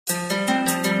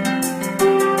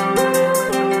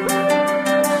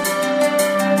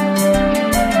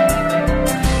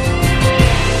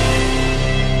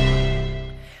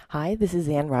Hi, this is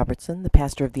Ann Robertson, the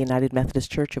pastor of the United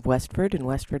Methodist Church of Westford in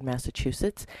Westford,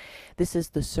 Massachusetts. This is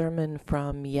the sermon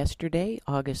from yesterday,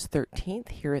 August 13th,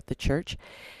 here at the church.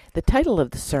 The title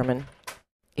of the sermon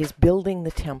is Building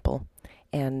the Temple,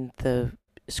 and the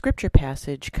scripture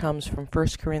passage comes from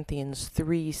 1 Corinthians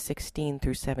 3:16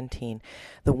 through 17.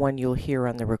 The one you'll hear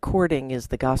on the recording is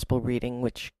the gospel reading,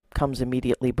 which comes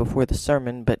immediately before the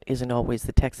sermon, but isn't always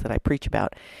the text that I preach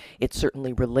about. It's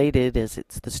certainly related, as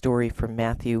it's the story from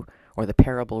Matthew, or the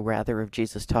parable, rather, of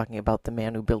Jesus talking about the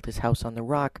man who built his house on the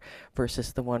rock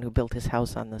versus the one who built his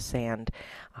house on the sand.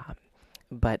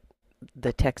 But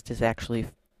the text is actually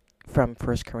from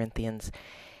 1 Corinthians.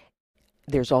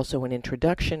 There's also an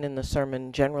introduction in the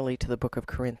sermon generally to the book of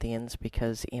Corinthians,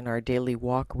 because in our daily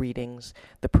walk readings,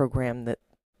 the program that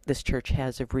this church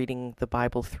has of reading the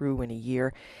Bible through in a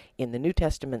year, in the New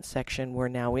Testament section, we're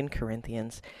now in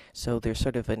Corinthians, so there's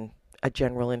sort of a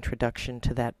general introduction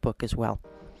to that book as well.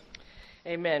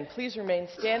 Amen. Please remain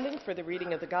standing for the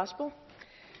reading of the Gospel,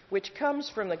 which comes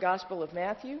from the Gospel of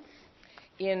Matthew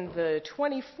in the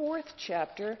 24th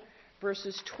chapter,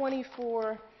 verses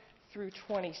 24 through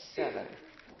 27.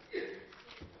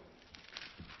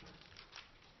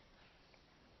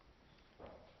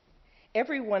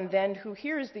 Everyone then who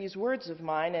hears these words of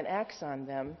mine and acts on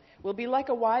them will be like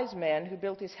a wise man who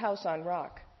built his house on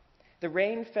rock. The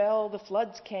rain fell, the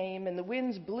floods came, and the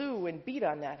winds blew and beat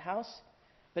on that house,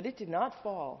 but it did not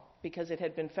fall, because it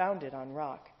had been founded on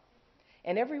rock.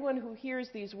 And everyone who hears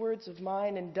these words of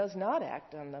mine and does not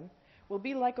act on them will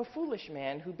be like a foolish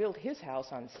man who built his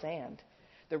house on sand.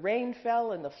 The rain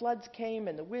fell, and the floods came,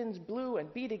 and the winds blew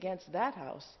and beat against that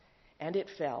house, and it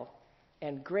fell,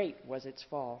 and great was its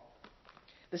fall.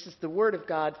 This is the word of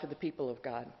God for the people of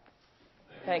God.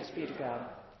 Thanks be to God.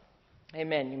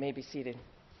 Amen. You may be seated.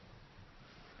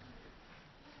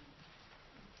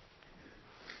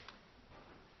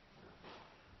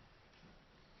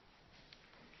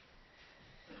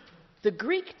 The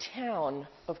Greek town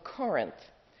of Corinth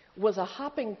was a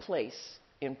hopping place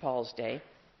in Paul's day.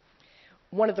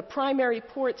 One of the primary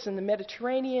ports in the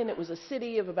Mediterranean, it was a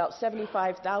city of about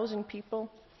 75,000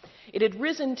 people. It had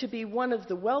risen to be one of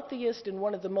the wealthiest and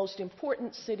one of the most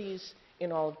important cities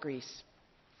in all of Greece.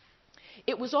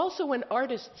 It was also an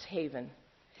artist's haven,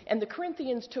 and the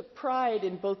Corinthians took pride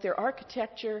in both their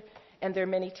architecture and their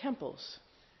many temples.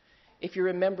 If you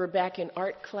remember back in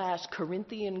art class,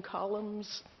 Corinthian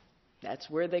columns, that's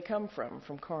where they come from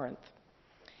Corinth.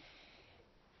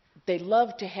 They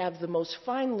loved to have the most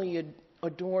finely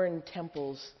adorned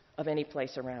temples of any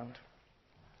place around.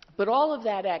 But all of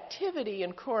that activity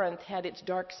in Corinth had its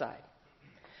dark side.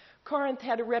 Corinth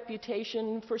had a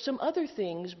reputation for some other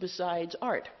things besides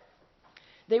art.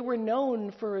 They were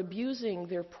known for abusing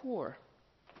their poor.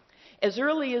 As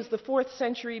early as the 4th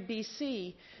century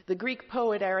BC, the Greek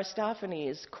poet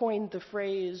Aristophanes coined the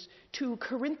phrase to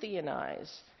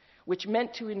Corinthianize, which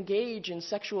meant to engage in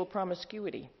sexual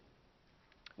promiscuity.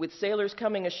 With sailors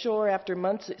coming ashore after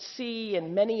months at sea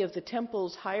and many of the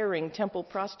temples hiring temple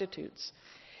prostitutes,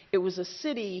 it was a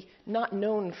city not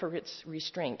known for its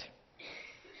restraint.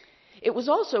 It was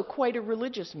also quite a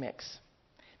religious mix.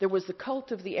 There was the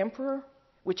cult of the emperor,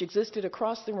 which existed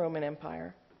across the Roman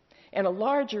Empire, and a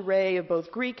large array of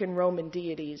both Greek and Roman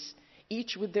deities,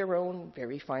 each with their own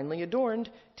very finely adorned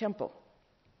temple.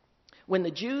 When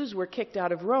the Jews were kicked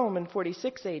out of Rome in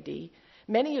 46 AD,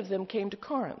 many of them came to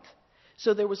Corinth,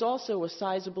 so there was also a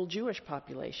sizable Jewish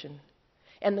population.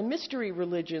 And the mystery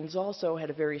religions also had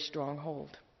a very strong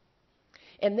hold.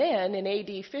 And then, in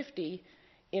AD 50,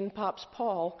 in pops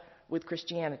Paul with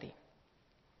Christianity.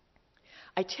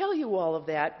 I tell you all of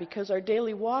that because our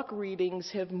daily walk readings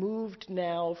have moved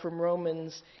now from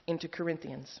Romans into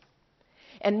Corinthians.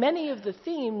 And many of the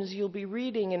themes you'll be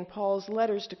reading in Paul's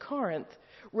letters to Corinth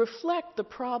reflect the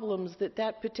problems that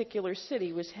that particular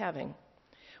city was having,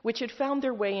 which had found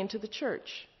their way into the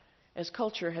church, as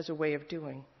culture has a way of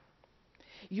doing.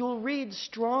 You'll read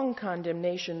strong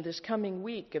condemnation this coming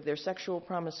week of their sexual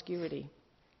promiscuity.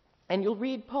 And you'll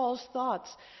read Paul's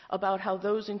thoughts about how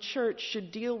those in church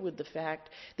should deal with the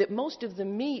fact that most of the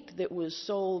meat that was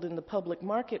sold in the public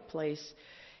marketplace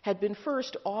had been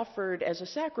first offered as a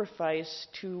sacrifice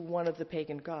to one of the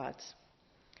pagan gods.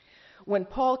 When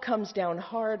Paul comes down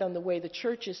hard on the way the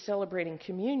church is celebrating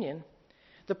communion,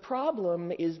 the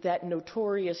problem is that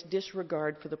notorious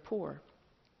disregard for the poor.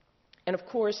 And of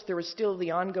course, there are still the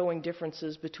ongoing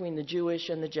differences between the Jewish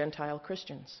and the Gentile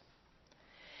Christians.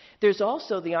 There's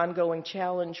also the ongoing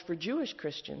challenge for Jewish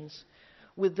Christians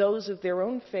with those of their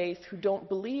own faith who don't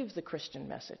believe the Christian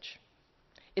message.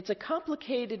 It's a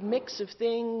complicated mix of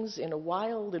things in a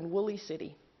wild and woolly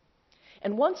city.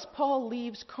 And once Paul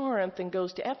leaves Corinth and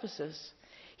goes to Ephesus,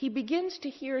 he begins to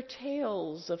hear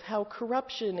tales of how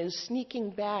corruption is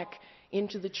sneaking back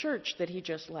into the church that he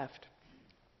just left.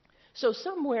 So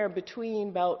somewhere between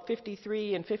about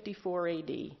 53 and 54 AD,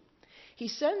 he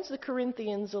sends the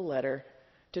Corinthians a letter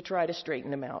to try to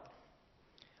straighten them out.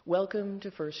 Welcome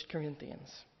to 1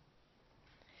 Corinthians.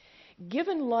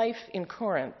 Given life in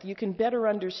Corinth, you can better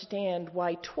understand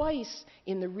why twice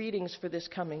in the readings for this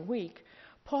coming week,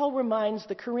 Paul reminds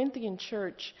the Corinthian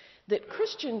church that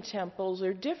Christian temples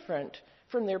are different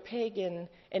from their pagan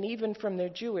and even from their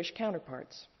Jewish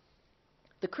counterparts.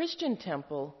 The Christian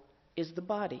temple is the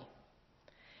body.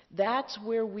 That's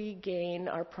where we gain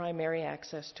our primary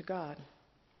access to God.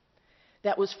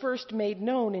 That was first made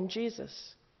known in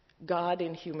Jesus, God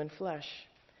in human flesh,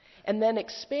 and then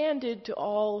expanded to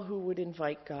all who would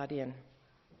invite God in.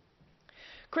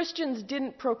 Christians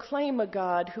didn't proclaim a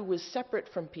God who was separate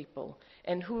from people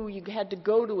and who you had to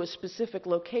go to a specific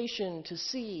location to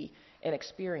see and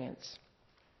experience.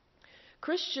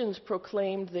 Christians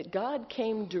proclaimed that God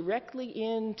came directly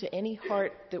into any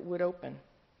heart that would open.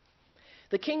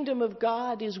 The kingdom of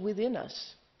God is within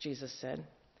us, Jesus said,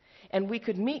 and we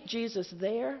could meet Jesus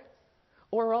there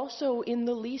or also in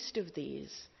the least of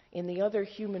these, in the other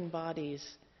human bodies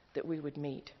that we would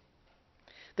meet.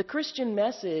 The Christian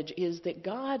message is that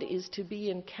God is to be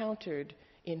encountered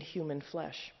in human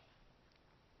flesh.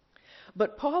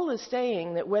 But Paul is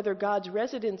saying that whether God's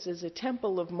residence is a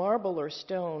temple of marble or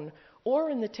stone, or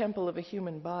in the temple of a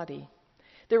human body,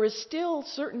 there is still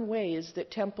certain ways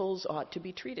that temples ought to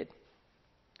be treated.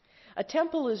 A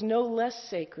temple is no less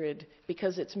sacred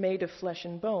because it's made of flesh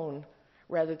and bone,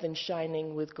 rather than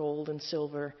shining with gold and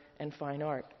silver and fine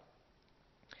art.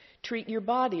 Treat your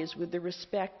bodies with the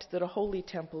respect that a holy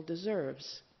temple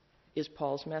deserves, is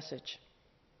Paul's message.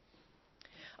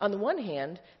 On the one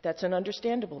hand, that's an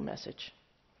understandable message.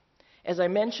 As I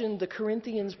mentioned, the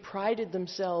Corinthians prided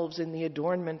themselves in the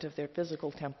adornment of their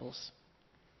physical temples.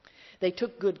 They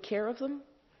took good care of them,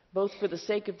 both for the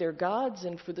sake of their gods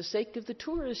and for the sake of the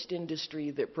tourist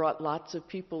industry that brought lots of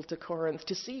people to Corinth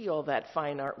to see all that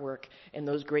fine artwork and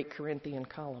those great Corinthian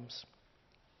columns.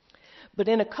 But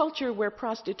in a culture where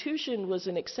prostitution was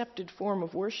an accepted form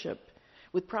of worship,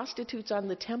 with prostitutes on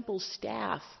the temple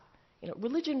staff,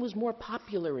 religion was more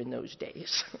popular in those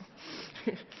days.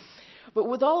 But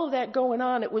with all of that going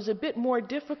on, it was a bit more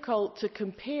difficult to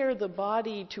compare the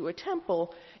body to a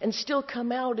temple and still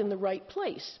come out in the right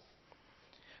place.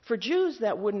 For Jews,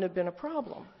 that wouldn't have been a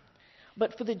problem.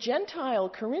 But for the Gentile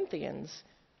Corinthians,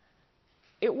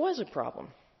 it was a problem.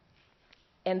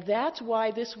 And that's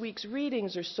why this week's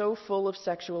readings are so full of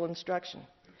sexual instruction.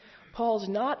 Paul's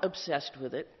not obsessed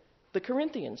with it. The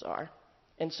Corinthians are,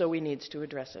 and so he needs to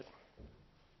address it.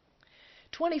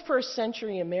 21st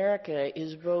century America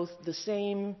is both the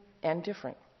same and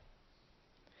different.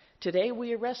 Today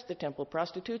we arrest the temple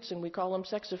prostitutes and we call them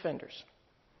sex offenders.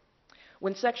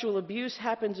 When sexual abuse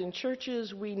happens in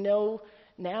churches, we know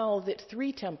now that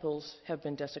 3 temples have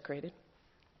been desecrated.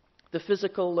 The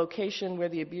physical location where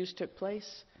the abuse took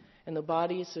place, and the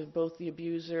bodies of both the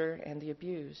abuser and the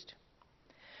abused.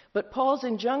 But Paul's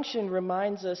injunction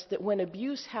reminds us that when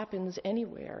abuse happens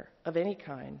anywhere, of any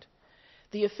kind,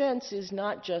 the offense is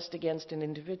not just against an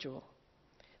individual.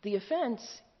 The offense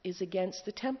is against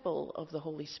the temple of the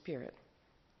Holy Spirit.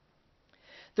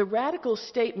 The radical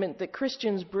statement that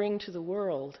Christians bring to the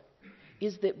world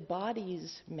is that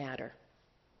bodies matter.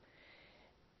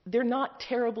 They're not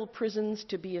terrible prisons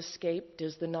to be escaped,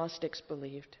 as the Gnostics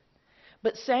believed,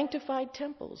 but sanctified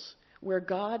temples where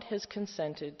God has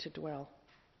consented to dwell.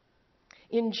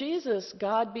 In Jesus,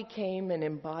 God became an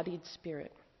embodied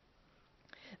spirit.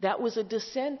 That was a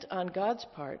descent on God's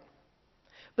part,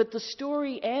 but the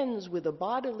story ends with a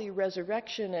bodily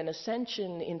resurrection and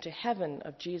ascension into heaven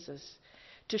of Jesus,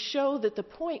 to show that the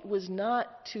point was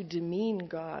not to demean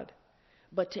God,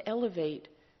 but to elevate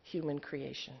human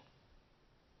creation.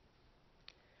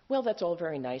 Well, that's all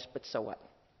very nice, but so what?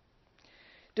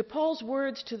 Do Paul's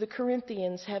words to the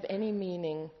Corinthians have any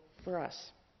meaning for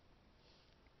us?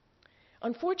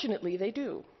 Unfortunately, they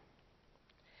do.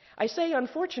 I say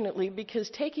unfortunately because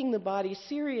taking the body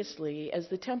seriously as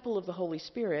the temple of the Holy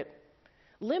Spirit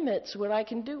limits what I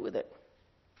can do with it.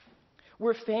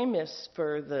 We're famous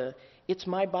for the "it's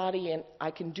my body and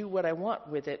I can do what I want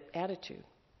with it" attitude.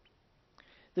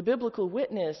 The biblical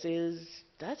witness is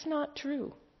that's not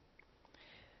true.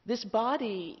 This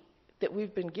body that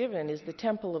we've been given is the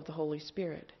temple of the Holy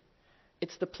Spirit.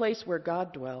 It's the place where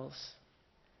God dwells.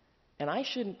 And I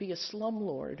shouldn't be a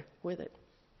slumlord with it.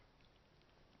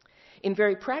 In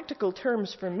very practical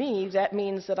terms for me, that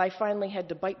means that I finally had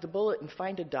to bite the bullet and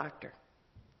find a doctor.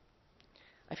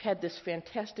 I've had this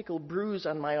fantastical bruise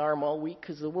on my arm all week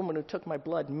because the woman who took my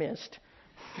blood missed.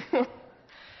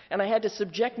 And I had to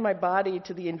subject my body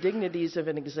to the indignities of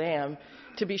an exam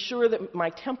to be sure that my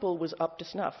temple was up to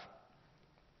snuff.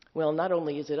 Well, not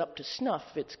only is it up to snuff,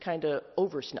 it's kind of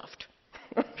oversnuffed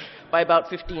by about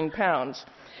 15 pounds.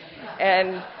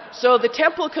 And so the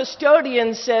temple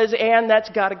custodian says, Anne, that's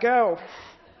got to go.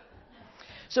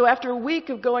 So after a week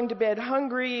of going to bed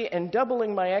hungry and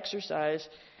doubling my exercise,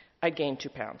 I gained 2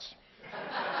 pounds.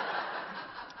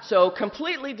 So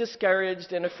completely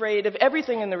discouraged and afraid of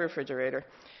everything in the refrigerator,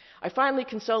 I finally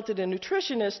consulted a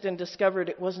nutritionist and discovered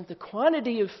it wasn't the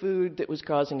quantity of food that was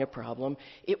causing a problem,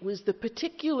 it was the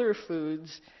particular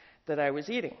foods that I was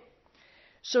eating.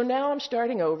 So now I'm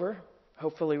starting over,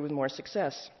 hopefully with more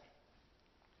success.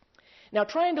 Now,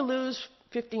 trying to lose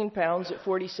 15 pounds at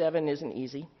 47 isn't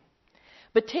easy,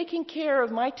 but taking care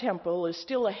of my temple is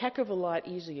still a heck of a lot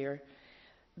easier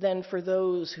than for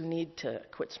those who need to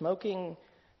quit smoking,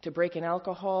 to break an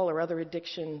alcohol or other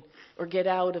addiction, or get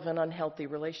out of an unhealthy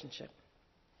relationship.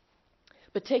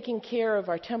 But taking care of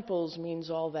our temples means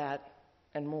all that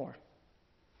and more.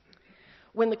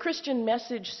 When the Christian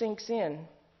message sinks in,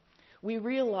 we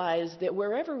realize that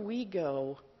wherever we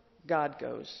go, God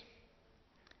goes.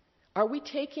 Are we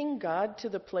taking God to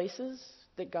the places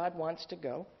that God wants to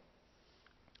go?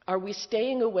 Are we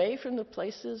staying away from the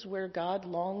places where God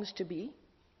longs to be?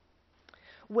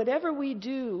 Whatever we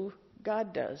do,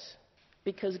 God does,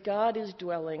 because God is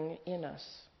dwelling in us.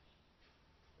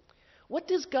 What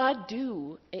does God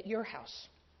do at your house?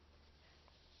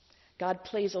 God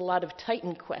plays a lot of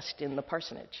Titan Quest in the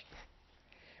parsonage.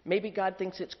 Maybe God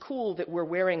thinks it's cool that we're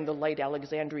wearing the light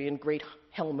Alexandrian great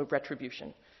helm of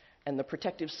retribution and the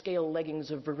protective scale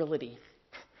leggings of virility.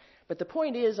 But the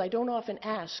point is, I don't often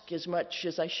ask as much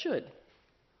as I should.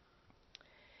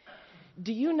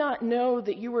 Do you not know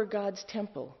that you are God's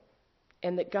temple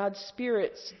and that God's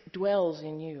Spirit dwells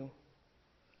in you?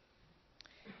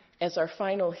 As our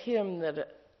final hymn that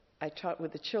I taught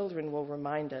with the children will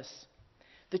remind us,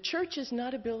 the church is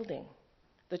not a building.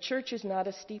 The church is not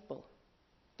a steeple.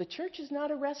 The church is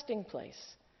not a resting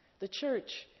place. The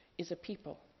church is a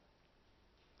people.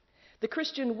 The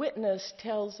Christian Witness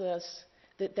tells us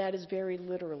that that is very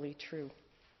literally true.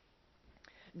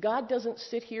 God doesn't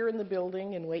sit here in the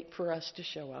building and wait for us to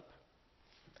show up.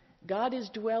 God is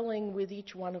dwelling with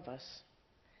each one of us,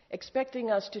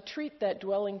 expecting us to treat that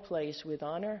dwelling place with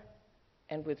honor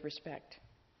and with respect.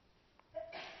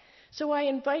 So I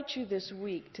invite you this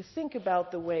week to think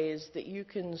about the ways that you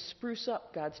can spruce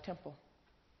up God's temple.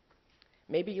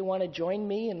 Maybe you want to join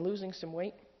me in losing some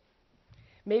weight.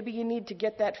 Maybe you need to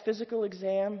get that physical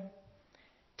exam,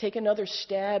 take another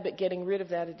stab at getting rid of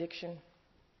that addiction,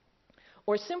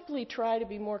 or simply try to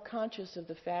be more conscious of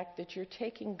the fact that you're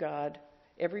taking God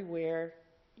everywhere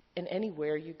and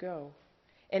anywhere you go,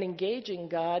 and engaging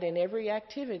God in every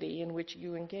activity in which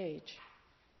you engage.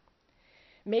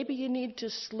 Maybe you need to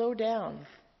slow down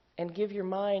and give your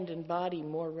mind and body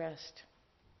more rest.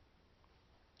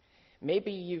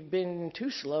 Maybe you've been too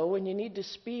slow and you need to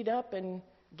speed up and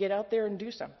get out there and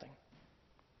do something.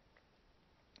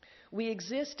 We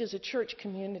exist as a church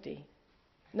community,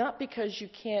 not because you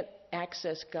can't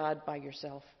access God by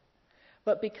yourself,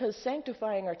 but because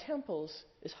sanctifying our temples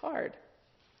is hard.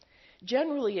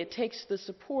 Generally, it takes the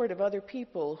support of other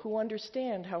people who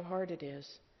understand how hard it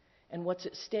is and what's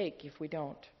at stake if we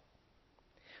don't.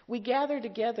 We gather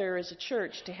together as a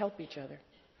church to help each other.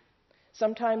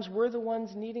 Sometimes we're the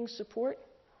ones needing support,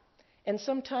 and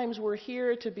sometimes we're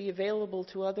here to be available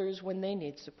to others when they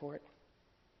need support.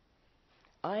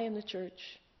 I am the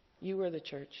church, you are the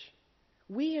church.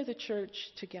 We are the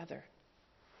church together.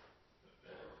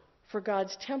 For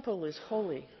God's temple is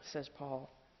holy, says Paul,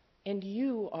 and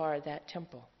you are that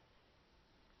temple.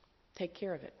 Take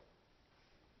care of it.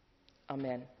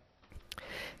 Amen.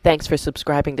 Thanks for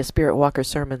subscribing to Spirit Walker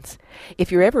Sermons.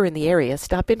 If you're ever in the area,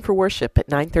 stop in for worship at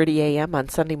 9:30 a.m. on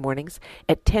Sunday mornings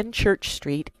at 10 Church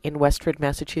Street in Westford,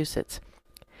 Massachusetts.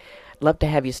 I'd love to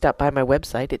have you stop by my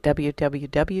website at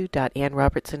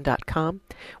www.annrobertson.com,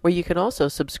 where you can also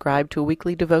subscribe to a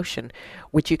weekly devotion,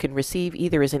 which you can receive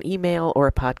either as an email or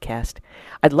a podcast.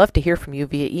 I'd love to hear from you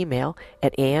via email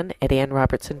at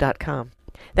ann@annrobertson.com.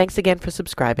 Thanks again for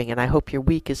subscribing, and I hope your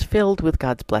week is filled with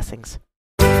God's blessings.